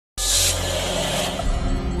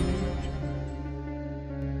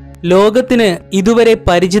ലോകത്തിന് ഇതുവരെ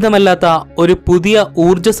പരിചിതമല്ലാത്ത ഒരു പുതിയ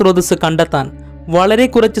ഊർജ സ്രോതസ് കണ്ടെത്താൻ വളരെ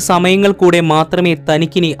കുറച്ച് സമയങ്ങൾ കൂടെ മാത്രമേ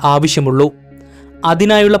തനിക്കിനി ആവശ്യമുള്ളൂ.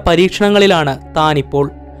 അതിനായുള്ള പരീക്ഷണങ്ങളിലാണ് താനിപ്പോൾ.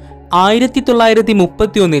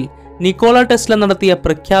 1931 നിക്കോള ടെസ്ല നടത്തിയ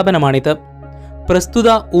പ്രഖ്യാപനമാണിത്. പ്രസ്തുത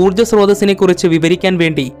ഊർജ സ്രോതസ്സിനെക്കുറിച്ച് വിവരിക്കാൻ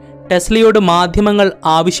വേണ്ടി ടെസ്ലയോട് മാധ്യമങ്ങൾ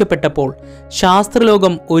ആവശ്യപ്പെട്ടപ്പോൾ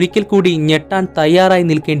ശാസ്ത്രലോകം ഒരിക്കൽ കൂടി ഞെട്ടാൻ തയ്യാറായി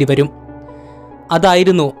നിൽക്കേണ്ടി വരും.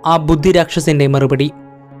 അതായിരുന്നു ആ ബുദ്ധിരാക്ഷസന്റെ മറുപടി.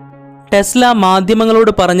 ടെസ്ല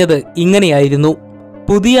മാധ്യമങ്ങളോട് പറഞ്ഞത് ഇങ്ങനെയായിരുന്നു: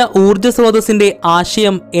 പുതിയ ഊർജ സ്രോതസ്സിന്റെ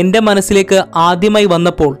ആശയം എൻ്റെ മനസ്സിലേക്ക് ആദ്യമായി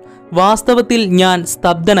വന്നപ്പോൾ വാസ്തവത്തിൽ ഞാൻ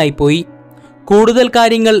സ്തബ്ധനായിപ്പോയി. കൂടുതൽ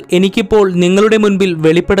കാര്യങ്ങൾ എനിക്കിപ്പോൾ നിങ്ങളുടെ മുൻപിൽ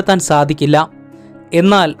വെളിപ്പെടുത്താൻ സാധിക്കില്ല.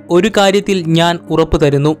 എന്നാൽ ഒരു കാര്യത്തിൽ ഞാൻ ഉറപ്പു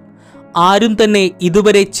തരുന്നു. ആരും തന്നെ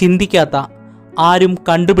ഇതുവരെ ചിന്തിക്കാത്ത, ആരും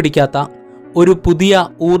കണ്ടുപിടിക്കാത്ത ഒരു പുതിയ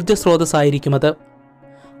ഊർജ സ്രോതസ്സായിരിക്കുമത്.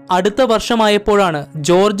 അടുത്ത വർഷമായപ്പോഴാണ്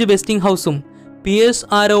ജോർജ് വെസ്റ്റിംഗ് ഹൗസും പിയേഴ്സ്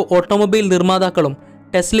ആരോ ഓട്ടോമൊബൈൽ നിർമ്മാതാക്കളും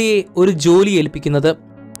ടെസ്ലയെ ഒരു ജോലി ഏൽപ്പിക്കുന്നത്.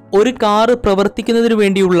 ഒരു കാറ് പ്രവർത്തിക്കുന്നതിനു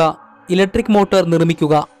വേണ്ടിയുള്ള ഇലക്ട്രിക് മോട്ടോർ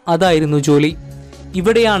നിർമ്മിക്കുക. അതായിരുന്നു ജോലി.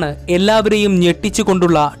 ഇവിടെയാണ് എല്ലാവരെയും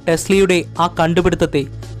ഞെട്ടിച്ചുകൊണ്ടുള്ള ടെസ്ലയുടെ ആ കണ്ടുപിടുത്തത്തെ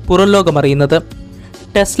പുറംലോകമറിയുന്നത്.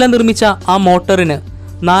 ടെസ്ല നിർമ്മിച്ച ആ മോട്ടോറിന്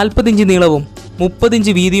 40 ഇഞ്ച് നീളവും 30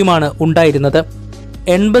 ഇഞ്ച് വീതിയുമാണ് ഉണ്ടായിരുന്നത്.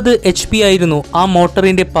 80 HP ആയിരുന്നു ആ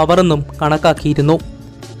മോട്ടറിൻ്റെ പവറെന്നും കണക്കാക്കിയിരുന്നു.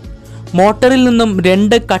 മോട്ടറിൽ നിന്നും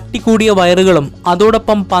 2 കട്ടി കൂടിയ വയറുകളും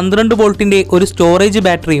അതോടൊപ്പം 12 വോൾട്ടിൻ്റെ ഒരു സ്റ്റോറേജ്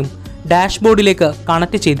ബാറ്ററിയും ഡാഷ്ബോർഡിലേക്ക്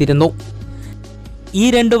കണക്ട് ചെയ്തിരുന്നു. ഈ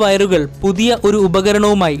 2 വയറുകൾ പുതിയ ഒരു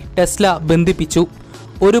ഉപകരണവുമായി ടെസ്ല ബന്ധിപ്പിച്ചു.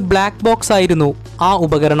 ഒരു ബ്ലാക്ക് ബോക്സ് ആയിരുന്നു ആ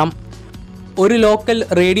ഉപകരണം. ഒരു ലോക്കൽ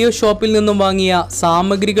റേഡിയോ ഷോപ്പിൽ നിന്നും വാങ്ങിയ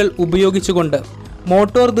സാമഗ്രികൾ ഉപയോഗിച്ചുകൊണ്ട്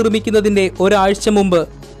മോട്ടോർ നിർമ്മിക്കുന്നതിൻ്റെ ഒരാഴ്ച മുമ്പ്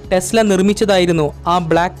ടെസ്ല നിർമ്മിച്ചതായിരുന്നു ആ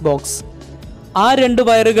ബ്ലാക്ക് ബോക്സ്. ആ 2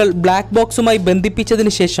 വയറുകൾ ബ്ലാക്ക് ബോക്സുമായി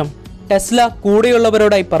ബന്ധിപ്പിച്ചതിന് ശേഷം ടെസ്ല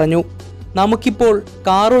കൂടെയുള്ളവരോടായി പറഞ്ഞു, നമുക്കിപ്പോൾ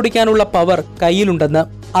കാർ ഓടിക്കാനുള്ള പവർ കയ്യിലുണ്ടെന്ന്.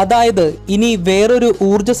 അതായത് ഇനി വേറൊരു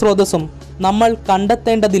ഊർജ സ്രോതസ്സും നമ്മൾ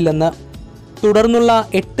കണ്ടെത്തേണ്ടതില്ലെന്ന്. തുടർന്നുള്ള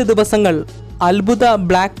 8 ദിവസങ്ങൾ അത്ഭുത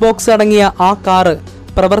ബ്ലാക്ക് ബോക്സ് അടങ്ങിയ ആ കാറ്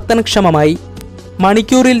പ്രവർത്തനക്ഷമമായി.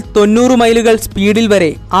 മണിക്കൂറിൽ 90 മൈലുകൾ സ്പീഡിൽ വരെ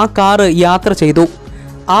ആ കാറ് യാത്ര ചെയ്തു.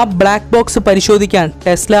 ആ ബ്ലാക്ക് ബോക്സ് പരിശോധിക്കാൻ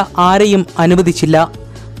ടെസ്ല ആരെയും അനുവദിച്ചില്ല.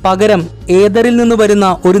 പകരം ഏതറിൽ നിന്ന് വരുന്ന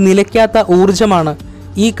ഒരു നിലയ്ക്കാത്ത ഊർജമാണ്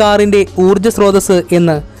ഈ കാറിൻ്റെ ഊർജ സ്രോതസ്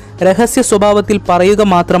എന്ന് രഹസ്യ സ്വഭാവത്തിൽ പറയുക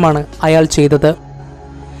മാത്രമാണ് അയാൾ ചെയ്തത്.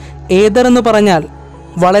 ഏതർ എന്ന് പറഞ്ഞാൽ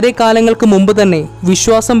വളരെ കാലങ്ങൾക്ക് മുമ്പ് തന്നെ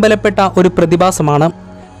വിശ്വാസം ബലപ്പെട്ട ഒരു പ്രതിഭാസമാണ്.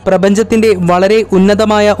 പ്രപഞ്ചത്തിൻ്റെ വളരെ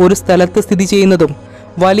ഉന്നതമായ ഒരു സ്ഥലത്ത് സ്ഥിതി ചെയ്യുന്നതും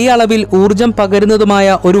വലിയ അളവിൽ ഊർജം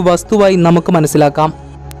പകരുന്നതുമായ ഒരു വസ്തുവായി നമുക്ക് മനസ്സിലാക്കാം.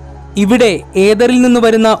 ഇവിടെ ഏതറിൽ നിന്ന്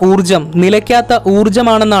വരുന്ന ഊർജം നിലയ്ക്കാത്ത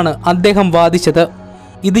ഊർജമാണെന്നാണ് അദ്ദേഹം വാദിച്ചത്.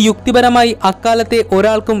 ഇത് യുക്തിപരമായി അക്കാലത്തെ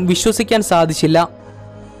ഒരാൾക്കും വിശ്വസിക്കാൻ സാധിച്ചില്ല.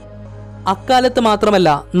 അക്കാലത്ത് മാത്രമല്ല,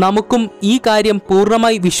 നമുക്കും ഈ കാര്യം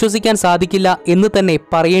പൂർണ്ണമായി വിശ്വസിക്കാൻ സാധിക്കില്ല എന്ന് തന്നെ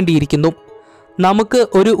പറയേണ്ടിയിരിക്കുന്നു. നമുക്ക്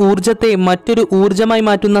ഒരു ഊർജത്തെ മറ്റൊരു ഊർജമായി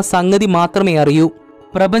മാറ്റുന്ന സംഗതി മാത്രമേ അറിയൂ.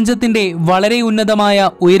 പ്രപഞ്ചത്തിൻ്റെ വളരെ ഉന്നതമായ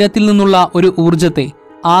ഉയരത്തിൽ നിന്നുള്ള ഒരു ഊർജത്തെ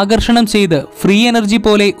ആകർഷണം ചെയ്ത് ഫ്രീ എനർജി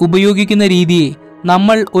പോലെ ഉപയോഗിക്കുന്ന രീതിയെ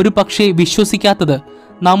നമ്മൾ ഒരു പക്ഷേ വിശ്വസിക്കാത്തത്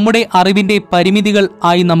നമ്മുടെ അറിവിൻ്റെ പരിമിതികൾ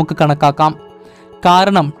ആയി നമുക്ക് കണക്കാക്കാം.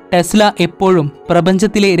 കാരണം ടെസ്ല എപ്പോഴും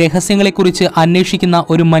പ്രപഞ്ചത്തിലെ രഹസ്യങ്ങളെക്കുറിച്ച് അന്വേഷിക്കുന്ന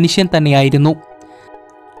ഒരു മനുഷ്യൻ തന്നെയായിരുന്നു.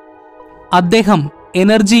 അദ്ദേഹം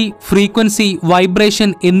എനർജി, ഫ്രീക്വൻസി, വൈബ്രേഷൻ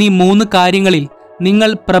എന്നീ 3 കാര്യങ്ങളിൽ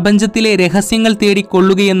നിങ്ങൾ പ്രപഞ്ചത്തിലെ രഹസ്യങ്ങൾ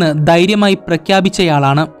തേടിക്കൊള്ളുകയെന്ന് ധൈര്യമായി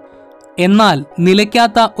പ്രഖ്യാപിച്ചയാളാണ്. എന്നാൽ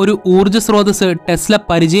നിലയ്ക്കാത്ത ഒരു ഊർജ സ്രോതസ് ടെസ്ല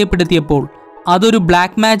പരിചയപ്പെടുത്തിയപ്പോൾ അതൊരു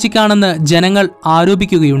ബ്ലാക്ക് മാജിക് ആണെന്ന് ജനങ്ങൾ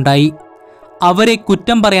ആരോപിക്കുകയുണ്ടായി. അവരെ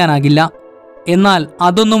കുറ്റം പറയാനാകില്ല. എന്നാൽ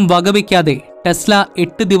അതൊന്നും വകവയ്ക്കാതെ ടെസ്ല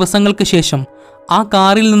 8 ദിവസങ്ങൾക്ക് ശേഷം ആ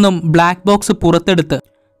കാറിൽ നിന്നും ബ്ലാക്ക് ബോക്സ് പുറത്തെടുത്ത്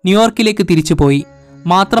ന്യൂയോർക്കിലേക്ക് തിരിച്ചുപോയി.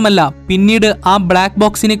 മാത്രമല്ല, പിന്നീട് ആ ബ്ലാക്ക്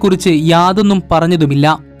ബോക്സിനെ കുറിച്ച് യാതൊന്നും പറഞ്ഞതുമില്ല.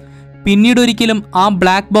 പിന്നീടൊരിക്കലും ആ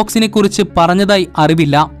ബ്ലാക്ക് ബോക്സിനെ കുറിച്ച് പറഞ്ഞതായി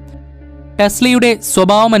അറിവില്ല. ടെസ്ലയുടെ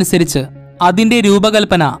സ്വഭാവമനുസരിച്ച് അതിൻ്റെ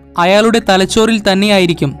രൂപകൽപ്പന അയാളുടെ തലച്ചോറിൽ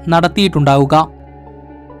തന്നെയായിരിക്കും നടത്തിയിട്ടുണ്ടാവുക.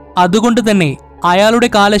 അതുകൊണ്ട് തന്നെ അയാളുടെ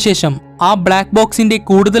കാലശേഷം ആ ബ്ലാക്ക് ബോക്സിൻ്റെ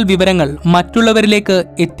കൂടുതൽ വിവരങ്ങൾ മറ്റുള്ളവരിലേക്ക്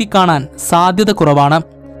എത്തിക്കാണാൻ സാധ്യത കുറവാണ്.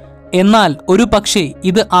 എന്നാൽ ഒരു പക്ഷേ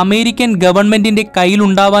ഇത് അമേരിക്കൻ ഗവൺമെൻറ്റിൻ്റെ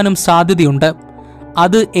കയ്യിലുണ്ടാവാനും സാധ്യതയുണ്ട്.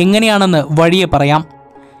 അത് എങ്ങനെയാണെന്ന് വഴിയെ പറയാം.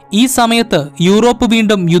 ഈ സമയത്ത് യൂറോപ്പ്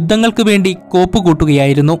വീണ്ടും യുദ്ധങ്ങൾക്ക് വേണ്ടി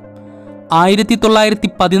കോപ്പുകൂട്ടുകയായിരുന്നു.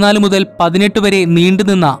 1914 മുതൽ 18 വരെ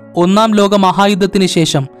നീണ്ടുനിന്ന 1-ാം ലോക മഹായുദ്ധത്തിന്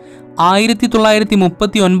ശേഷം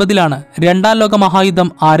 1939 2-ാം ലോക മഹായുദ്ധം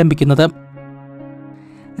ആരംഭിക്കുന്നത്.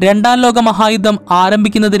 2-ാം ലോക മഹായുദ്ധം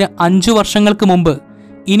ആരംഭിക്കുന്നതിന് 5 വർഷങ്ങൾക്ക് മുമ്പ്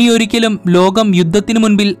ഇനിയൊരിക്കലും ലോകം യുദ്ധത്തിനു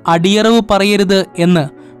മുൻപിൽ അടിയറവ് പറയരുത് എന്ന്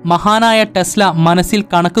മഹാനായ ടെസ്ല മനസ്സിൽ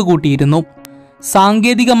കണക്കുകൂട്ടിയിരുന്നു.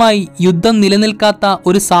 സാങ്കേതികമായി യുദ്ധം നിലനിൽക്കാത്ത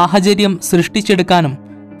ഒരു സാഹചര്യം സൃഷ്ടിച്ചെടുക്കാനും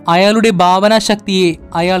അയാളുടെ ഭാവനാശക്തിയെ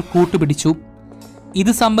അയാൾ കൂട്ടുപിടിച്ചു.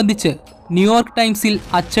 ഇത് സംബന്ധിച്ച് ന്യൂയോർക്ക് ടൈംസിൽ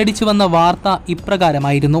അച്ചടിച്ചു വന്ന വാർത്ത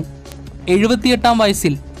ഇപ്രകാരമായിരുന്നു: 78-ാം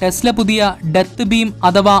വയസ്സിൽ ടെസ്ല പുതിയ ഡെത്ത് ബീം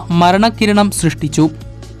അഥവാ മരണകിരണം സൃഷ്ടിച്ചു.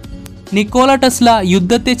 നിക്കോള ടെസ്ല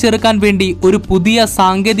യുദ്ധത്തെ ചെറുക്കാൻ വേണ്ടി ഒരു പുതിയ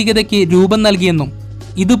സാങ്കേതികതയ്ക്ക് രൂപം നൽകിയെന്നും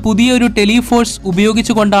ഇത് പുതിയൊരു ടെലിഫോഴ്സ്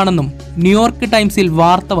ഉപയോഗിച്ചുകൊണ്ടാണെന്നും ന്യൂയോർക്ക് ടൈംസിൽ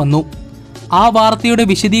വാർത്ത വന്നു. ആ വാർത്തയുടെ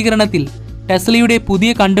വിശദീകരണത്തിൽ ടെസ്ലയുടെ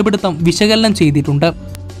പുതിയ കണ്ടുപിടുത്തം വിശകലനം ചെയ്തിട്ടുണ്ട്.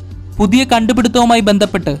 പുതിയ കണ്ടുപിടുത്തവുമായി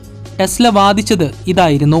ബന്ധപ്പെട്ട് ടെസ്ല വാദിച്ചത്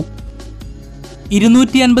ഇതായിരുന്നു: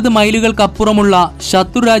 250 മൈലുകൾക്കപ്പുറമുള്ള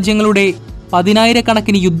ശത്രുരാജ്യങ്ങളുടെ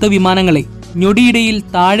 10,000-കണക്കിന് യുദ്ധവിമാനങ്ങളെ ഞൊടിയിടയിൽ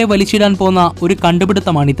താഴെ വലിച്ചിടാൻ പോന്ന ഒരു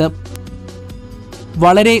കണ്ടുപിടുത്തമാണിത്.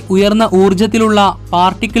 വളരെ ഉയർന്ന ഊർജത്തിലുള്ള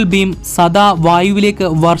പാർട്ടിക്കിൾ ബീം സദാ വായുവിലേക്ക്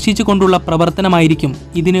വർഷിച്ചുകൊണ്ടുള്ള പ്രവർത്തനമായിരിക്കും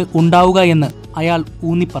ഇതിന് ഉണ്ടാവുക എന്ന് അയാൾ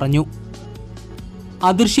ഊന്നിപ്പറഞ്ഞു.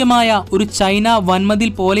 അദൃശ്യമായ ഒരു ചൈന വൻമതിൽ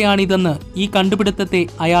പോലെയാണിതെന്ന് ഈ കണ്ടുപിടുത്തത്തെ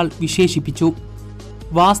അയാൾ വിശേഷിപ്പിച്ചു.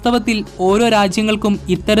 വാസ്തവത്തിൽ ഓരോ രാജ്യങ്ങൾക്കും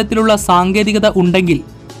ഇത്തരത്തിലുള്ള സാങ്കേതികത ഉണ്ടെങ്കിൽ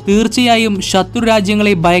തീർച്ചയായും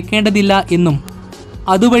ശത്രുരാജ്യങ്ങളെ ഭയക്കേണ്ടതില്ല എന്നും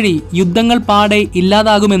അതുവഴി യുദ്ധങ്ങൾ പാടെ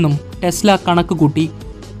ഇല്ലാതാകുമെന്നും ടെസ്ല കണക്കുകൂട്ടി.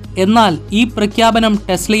 എന്നാൽ ഈ പ്രഖ്യാപനം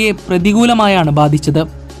ടെസ്ലയെ പ്രതികൂലമായാണ് ബാധിച്ചത്.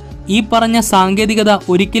 ഈ പറഞ്ഞ സാങ്കേതികത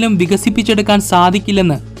ഒരിക്കലും വികസിപ്പിച്ചെടുക്കാൻ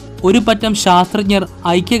സാധിക്കില്ലെന്ന് ഒരു പറ്റം ശാസ്ത്രജ്ഞർ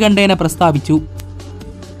ഐക്യകണ്ഠേന പ്രസ്താവിച്ചു.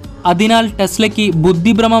 അതിനാൽ ടെസ്ലയ്ക്ക്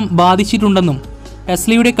ബുദ്ധിഭ്രമം ബാധിച്ചിട്ടുണ്ടെന്നും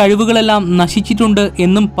ടെസ്ലയുടെ കഴിവുകളെല്ലാം നശിച്ചിട്ടുണ്ട്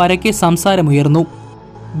എന്നും പരക്കെ സംസാരമുയർന്നു.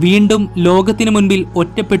 വീണ്ടും ലോകത്തിനു മുൻപിൽ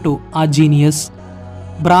ഒറ്റപ്പെട്ടു ആ ജീനിയസ്.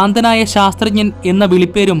 ഭ്രാന്തനായ ശാസ്ത്രജ്ഞൻ എന്ന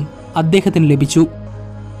വിളിപ്പേരും അദ്ദേഹത്തിന് ലഭിച്ചു.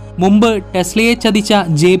 മുമ്പ് ടെസ്ലയെ ചതിച്ച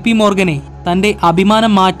JP മോർഗനെ തൻ്റെ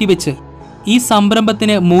അഭിമാനം മാറ്റിവെച്ച് ഈ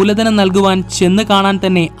സംരംഭത്തിന് മൂലധനം നൽകുവാൻ ചെന്ന് കാണാൻ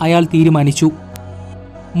തന്നെ അയാൾ തീരുമാനിച്ചു.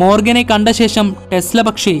 മോർഗനെ കണ്ട ശേഷം ടെസ്ല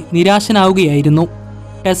പക്ഷേ നിരാശനാവുകയായിരുന്നു.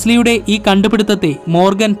 ടെസ്ലയുടെ ഈ കണ്ടുപിടുത്തത്തെ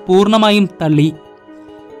മോർഗൻ പൂർണ്ണമായും തള്ളി.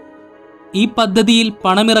 ഈ പദ്ധതിയിൽ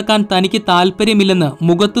പണമിറക്കാൻ തനിക്ക് താൽപ്പര്യമില്ലെന്ന്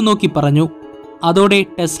മുഖത്തു നോക്കി പറഞ്ഞു. അതോടെ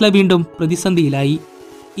ടെസ്ല വീണ്ടും പ്രതിസന്ധിയിലായി.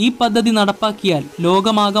 ഈ പദ്ധതി നടപ്പാക്കിയാൽ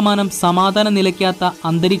ലോകമാകമാനം സമാധാനം നിലയ്ക്കാത്ത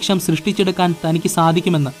അന്തരീക്ഷം സൃഷ്ടിച്ചെടുക്കാൻ തനിക്ക്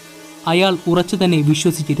സാധിക്കുമെന്ന് അയാൾ ഉറച്ചു തന്നെ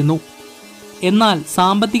വിശ്വസിച്ചിരുന്നു. എന്നാൽ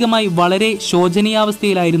സാമ്പത്തികമായി വളരെ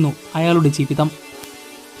ശോചനീയാവസ്ഥയിലായിരുന്നു അയാളുടെ ജീവിതം.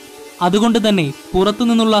 അതുകൊണ്ട് തന്നെ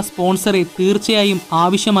പുറത്തുനിന്നുള്ള സ്പോൺസറെ തീർച്ചയായും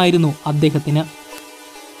ആവശ്യമായിരുന്നു അദ്ദേഹത്തിന്.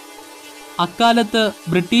 അക്കാലത്ത്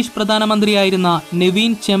ബ്രിട്ടീഷ് പ്രധാനമന്ത്രിയായിരുന്ന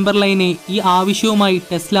നെവിൻ ചെമ്പർലൈനെ ഈ ആവശ്യവുമായി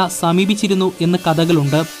ടെസ്ല സമീപിച്ചിരുന്നു എന്ന്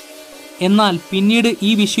കഥകളുണ്ട്. എന്നാൽ പിന്നീട്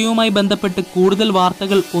ഈ വിഷയവുമായി ബന്ധപ്പെട്ട് കൂടുതൽ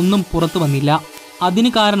വാർത്തകൾ ഒന്നും പുറത്തു വന്നില്ല. അതിന്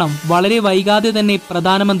കാരണം വളരെ വൈകാതെ തന്നെ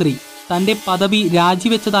പ്രധാനമന്ത്രി തൻ്റെ പദവി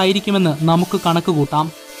രാജിവെച്ചതായിരിക്കുമെന്ന് നമുക്ക് കണക്കുകൂട്ടാം.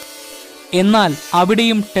 എന്നാൽ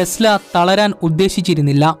അവിടെയും ടെസ്ല തളരാൻ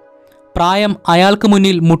ഉദ്ദേശിച്ചിരുന്നില്ല. പ്രായം അയാൾക്ക്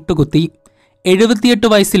മുന്നിൽ മുട്ടുകുത്തി. 78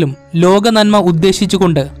 വയസ്സിലും ലോക നന്മ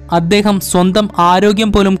ഉദ്ദേശിച്ചുകൊണ്ട് അദ്ദേഹം സ്വന്തം ആരോഗ്യം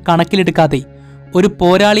പോലും കണക്കിലെടുക്കാതെ ഒരു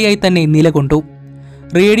പോരാളിയായി തന്നെ നിലകൊണ്ടു.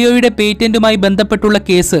 റേഡിയോയുടെ പേറ്റന്റുമായി ബന്ധപ്പെട്ടുള്ള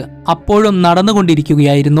കേസ് അപ്പോഴും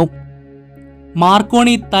നടന്നുകൊണ്ടിരിക്കുകയായിരുന്നു.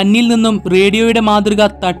 മാർക്കോണി തന്നിൽ നിന്നും റേഡിയോയുടെ മാതൃക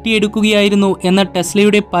തട്ടിയെടുക്കുകയായിരുന്നു എന്ന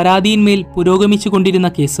ടെസ്ലയുടെ പരാതിയിന്മേൽ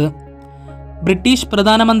പുരോഗമിച്ചുകൊണ്ടിരുന്ന കേസ്. ബ്രിട്ടീഷ്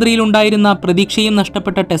പ്രധാനമന്ത്രിയിലുണ്ടായിരുന്ന പ്രതീക്ഷയും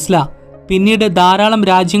നഷ്ടപ്പെട്ട ടെസ്ല പിന്നീട് ധാരാളം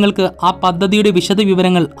രാജ്യങ്ങൾക്ക് ആ പദ്ധതിയുടെ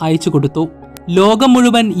വിശദവിവരങ്ങൾ അയച്ചു കൊടുത്തു. ലോകം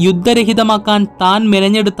മുഴുവൻ യുദ്ധരഹിതമാക്കാൻ താൻ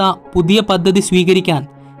മെനഞ്ഞെടുത്ത പുതിയ പദ്ധതി സ്വീകരിക്കാൻ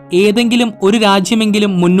ഏതെങ്കിലും ഒരു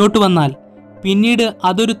രാജ്യമെങ്കിലും മുന്നോട്ട് വന്നാൽ പിന്നീട്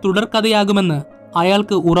അതൊരു തുടർക്കഥയാകുമെന്ന്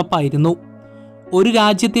അയാൾക്ക് ഉറപ്പായിരുന്നു. ഒരു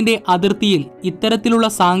രാജ്യത്തിൻ്റെ അതിർത്തിയിൽ ഇത്തരത്തിലുള്ള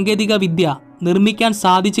സാങ്കേതിക വിദ്യ നിർമ്മിക്കാൻ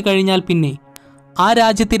സാധിച്ചു കഴിഞ്ഞാൽ പിന്നെ ആ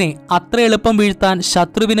രാജ്യത്തിനെ അത്ര എളുപ്പം വീഴ്ത്താൻ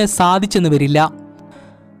ശത്രുവിന് സാധിച്ചെന്ന് വരില്ല.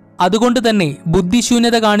 അതുകൊണ്ട് തന്നെ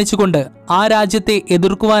ബുദ്ധിശൂന്യത കാണിച്ചുകൊണ്ട് ആ രാജ്യത്തെ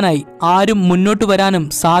എതിർക്കുവാനായി ആരും മുന്നോട്ട് വരാനും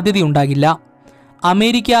സാധ്യതയുണ്ടാകില്ല.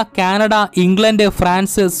 America, Canada, England,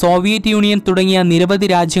 France, Soviet union തുടങ്ങിയ നിരവധി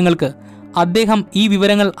രാജ്യങ്ങൾക്ക് അദ്ദേഹം ഈ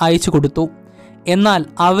വിവരങ്ങൾ അയച്ചു കൊടുത്തു. എന്നാൽ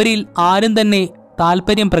അവരിൽ ആരും തന്നെ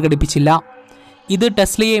താൽപ്പര്യം പ്രകടിപ്പിച്ചില്ല. ഇത്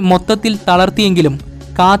ടെസ്ലയെ മൊത്തത്തിൽ തളർത്തിയെങ്കിലും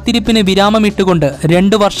കാത്തിരിപ്പിന് വിരാമമിട്ടുകൊണ്ട്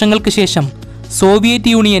 2 വർഷങ്ങൾക്ക് ശേഷം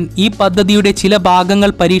സോവിയറ്റ് യൂണിയൻ ഈ പദ്ധതിയുടെ ചില ഭാഗങ്ങൾ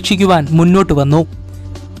പരീക്ഷിക്കുവാൻ മുന്നോട്ട് വന്നു.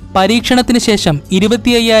 പരീക്ഷണത്തിന് ശേഷം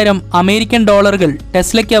 25,000 അമേരിക്കൻ ഡോളറുകൾ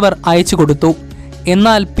ടെസ്ലയ്ക്ക് അവർ അയച്ചു കൊടുത്തു.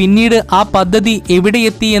 എന്നാൽ പിന്നീട് ആ പദ്ധതി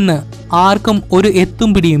എവിടെയെത്തിയെന്ന് ആർക്കും ഒരു എത്തും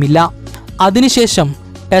പിടിയുമില്ല. അതിനുശേഷം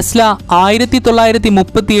ടെസ്ല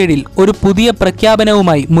 1937 ഒരു പുതിയ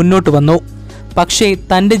പ്രഖ്യാപനവുമായി മുന്നോട്ട് വന്നു. പക്ഷേ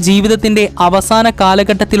തൻ്റെ ജീവിതത്തിൻ്റെ അവസാന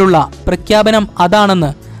കാലഘട്ടത്തിലുള്ള പ്രഖ്യാപനം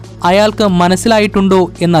അതാണെന്ന് അയാൾക്ക് മനസ്സിലായിട്ടുണ്ടോ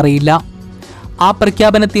എന്നറിയില്ല. ആ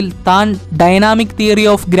പ്രഖ്യാപനത്തിൽ താൻ ഡൈനാമിക് തിയറി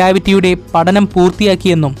ഓഫ് ഗ്രാവിറ്റിയുടെ പഠനം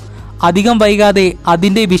പൂർത്തിയാക്കിയെന്നും അധികം വൈകാതെ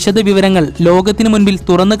അതിൻ്റെ വിശദവിവരങ്ങൾ ലോകത്തിനു മുൻപിൽ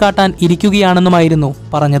തുറന്നു കാട്ടാൻ ഇരിക്കുകയാണെന്നുമായിരുന്നു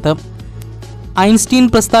പറഞ്ഞത്. ഐൻസ്റ്റീൻ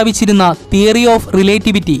പ്രസ്താവിച്ചിരുന്ന തിയറി ഓഫ്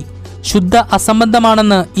റിലേറ്റിവിറ്റി ശുദ്ധ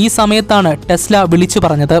അസംബന്ധമാണെന്ന് ഈ സമയത്താണ് ടെസ്ല വിളിച്ചു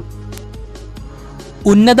പറഞ്ഞത്.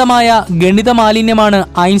 ഉന്നതമായ ഗണിത മാലിന്യമാണ്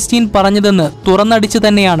ഐൻസ്റ്റീൻ പറഞ്ഞതെന്ന് തുറന്നടിച്ചു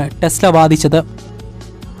തന്നെയാണ് ടെസ്ല വാദിച്ചത്.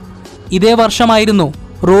 ഇതേ വർഷമായിരുന്നു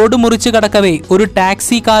റോഡ് മുറിച്ചു കടക്കവേ ഒരു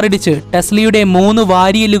ടാക്സി കാറിടിച്ച് ടെസ്ലയുടെ 3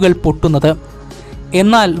 വാരിയെല്ലുകൾ പൊട്ടുന്നത്.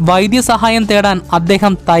 എന്നാൽ വൈദ്യസഹായം തേടാൻ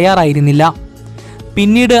അദ്ദേഹം തയ്യാറായിരുന്നില്ല.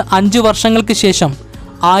 പിന്നീട് 5 വർഷങ്ങൾക്ക് ശേഷം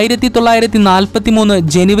 1943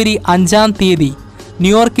 ജനുവരി 5-ാം തീയതി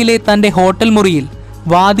ന്യൂയോർക്കിലെ തൻ്റെ ഹോട്ടൽ മുറിയിൽ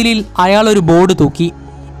വാതിലിൽ അയാൾ ഒരു ബോർഡ് തൂക്കി.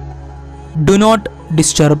 ഡു നോട്ട്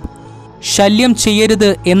ഡിസ്റ്റർബ്, ശല്യം ചെയ്യരുത്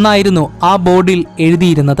എന്നായിരുന്നു ആ ബോർഡിൽ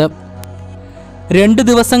എഴുതിയിരുന്നത്. 2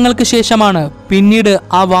 ദിവസങ്ങൾക്ക് ശേഷമാണ് പിന്നീട്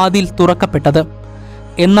ആ വാതിൽ തുറക്കപ്പെട്ടത്.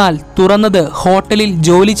 എന്നാൽ തുറന്നത് ഹോട്ടലിൽ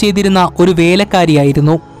ജോലി ചെയ്തിരുന്ന ഒരു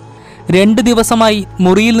വേലക്കാരിയായിരുന്നു. 2 ദിവസമായി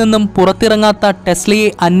മുറിയിൽ നിന്നും പുറത്തിറങ്ങാത്ത ടെസ്ലയെ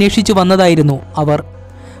അന്വേഷിച്ചു വന്നതായിരുന്നു അവർ.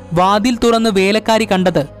 വാതിൽ തുറന്ന് വേലക്കാരി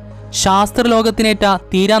കണ്ടത് ശാസ്ത്രലോകത്തിനേറ്റ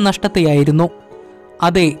തീരാ നഷ്ടത്തെയായിരുന്നു.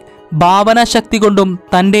 അതെ, ഭാവനാശക്തി കൊണ്ടും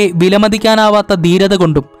തൻ്റെ വിലമതിക്കാനാവാത്ത ധീരത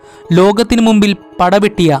കൊണ്ടും ലോകത്തിനു മുമ്പിൽ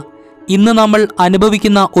പടവെട്ടിയ, ഇന്ന് നമ്മൾ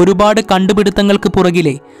അനുഭവിക്കുന്ന ഒരുപാട് കണ്ടുപിടുത്തങ്ങൾക്ക്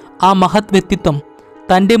പുറകിലെ ആ മഹത് വ്യക്തിത്വം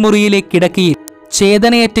തൻ്റെ മുറിയിലെ കിടക്കയിൽ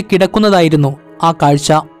ചേതനയേറ്റ് കിടക്കുന്നതായിരുന്നു ആ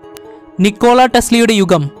കാഴ്ച. നിക്കോള ടെസ്ലയുടെ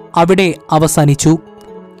യുഗം അവിടെ അവസാനിച്ചു.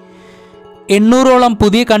 800ഓളം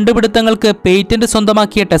പുതിയ കണ്ടുപിടുത്തങ്ങൾക്ക് പേറ്റന്റ്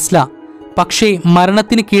സ്വന്തമാക്കിയ ടെസ്ല പക്ഷേ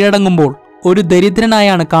മരണത്തിന് കീഴടങ്ങുമ്പോൾ ഒരു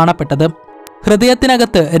ദരിദ്രനായാണ് കാണപ്പെട്ടത്.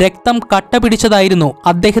 ഹൃദയത്തിനകത്ത് രക്തം കട്ട പിടിച്ചതായിരുന്നു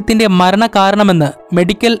അദ്ദേഹത്തിന്റെ മരണകാരണമെന്ന്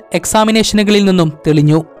മെഡിക്കൽ എക്സാമിനേഷനുകളിൽ നിന്നും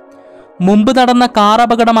തെളിഞ്ഞു. മുമ്പ് നടന്ന കാർ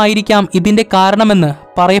അപകടമായിരിക്കാം ഇതിന്റെ കാരണമെന്ന്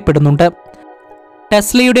പറയപ്പെടുന്നുണ്ട്.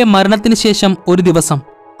 ടെസ്ലയുടെ മരണത്തിന് ശേഷം ഒരു ദിവസം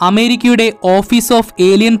അമേരിക്കയുടെ ഓഫീസ് ഓഫ്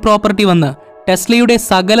ഏലിയൻ പ്രോപ്പർട്ടി വന്ന് ടെസ്ലയുടെ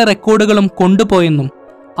സകല റെക്കോർഡുകളും കൊണ്ടുപോയെന്നും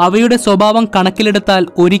അവയുടെ സ്വഭാവം കണക്കിലെടുത്താൽ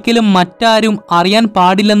ഒരിക്കലും മറ്റാരും അറിയാൻ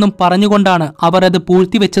പാടില്ലെന്നും പറഞ്ഞുകൊണ്ടാണ് അവർ അത്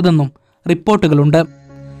പൂഴ്ത്തിവെച്ചതെന്നും റിപ്പോർട്ടുകളുണ്ട്.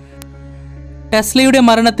 ടെസ്ലയുടെ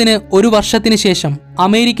മരണത്തിന് 1 വർഷത്തിന് ശേഷം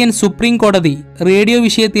അമേരിക്കൻ സുപ്രീം കോടതി റേഡിയോ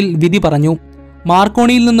വിഷയത്തിൽ വിധി പറഞ്ഞു.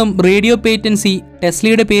 മാർക്കോണിയിൽ നിന്നും റേഡിയോ പേറ്റൻസി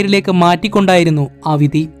ടെസ്ലയുടെ പേരിലേക്ക് മാറ്റിക്കൊണ്ടായിരുന്നു ആ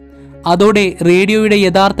വിധി. അതോടെ റേഡിയോയുടെ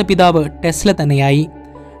യഥാർത്ഥ പിതാവ് ടെസ്ല തന്നെയായി.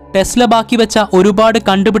 ടെസ്ല ബാക്കി വെച്ച ഒരുപാട്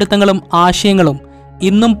കണ്ടുപിടുത്തങ്ങളും ആശയങ്ങളും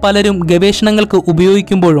ഇന്നും പലരും ഗവേഷണങ്ങൾക്ക്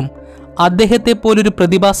ഉപയോഗിക്കുമ്പോഴും അദ്ദേഹത്തെ പോലൊരു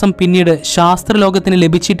പ്രതിഭാസം പിന്നീട് ശാസ്ത്രലോകത്തിന്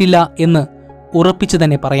ലഭിച്ചിട്ടില്ല എന്ന് ഉറപ്പിച്ചു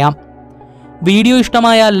തന്നെ പറയാം. വീഡിയോ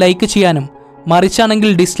ഇഷ്ടമായാൽ ലൈക്ക് ചെയ്യാനും മറിച്ചാണെങ്കിൽ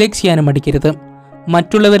ഡിസ്ലൈക്ക് ചെയ്യാനും മടിക്കരുത്.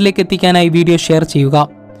 മറ്റുള്ളവരിലേക്ക് എത്തിക്കാനായി വീഡിയോ ഷെയർ ചെയ്യുക.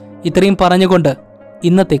 ഇത്രയും പറഞ്ഞുകൊണ്ട്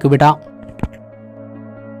ഇന്നത്തേക്ക് വിടാം.